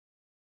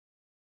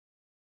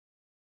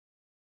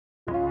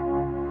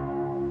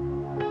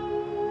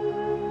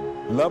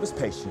Love is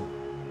patient.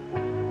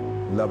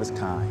 Love is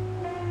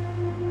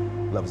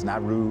kind. Love is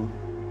not rude.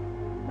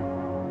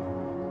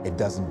 It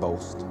doesn't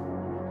boast.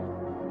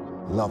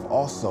 Love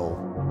also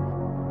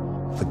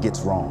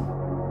forgets wrong.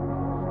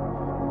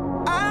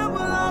 I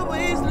will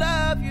always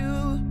love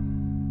you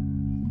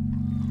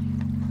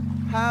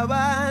how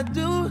I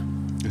do.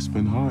 It's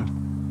been hard,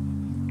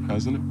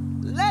 hasn't it?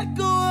 Let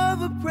go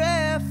of a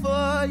prayer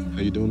for you.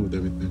 How you doing with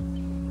everything?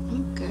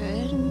 I'm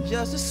good.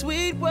 Just a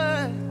sweet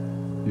word.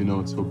 You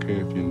know it's okay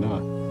if you're not.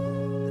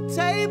 The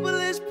table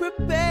is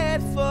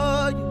prepared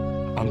for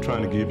you. I'm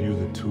trying to give you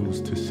the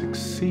tools to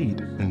succeed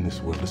in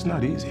this world. It's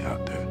not easy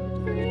out there.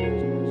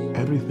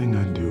 Everything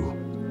I do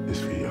is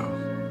for you.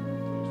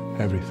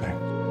 Everything.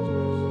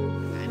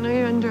 I know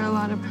you're under a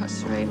lot of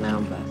pressure right now,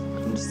 but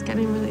I'm just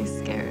getting really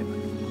scared.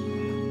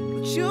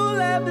 But you'll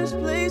have this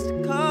place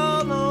to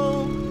call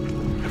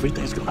home.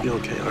 Everything's gonna be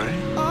okay, all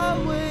right?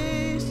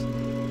 Always.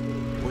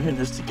 We're in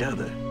this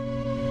together.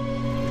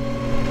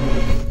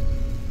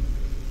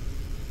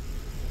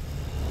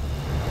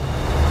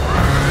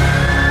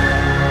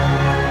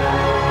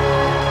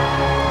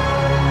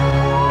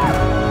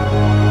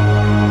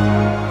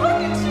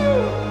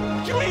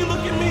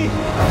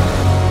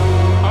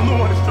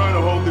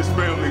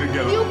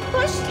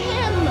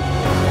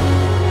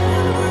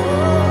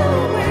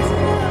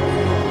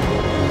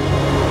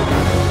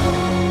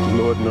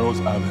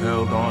 I've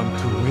held on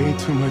to way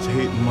too much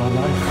hate in my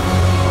life.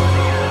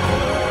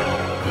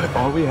 But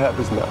all we have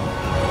is now.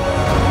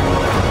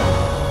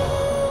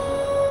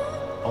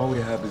 All we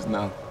have is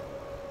now.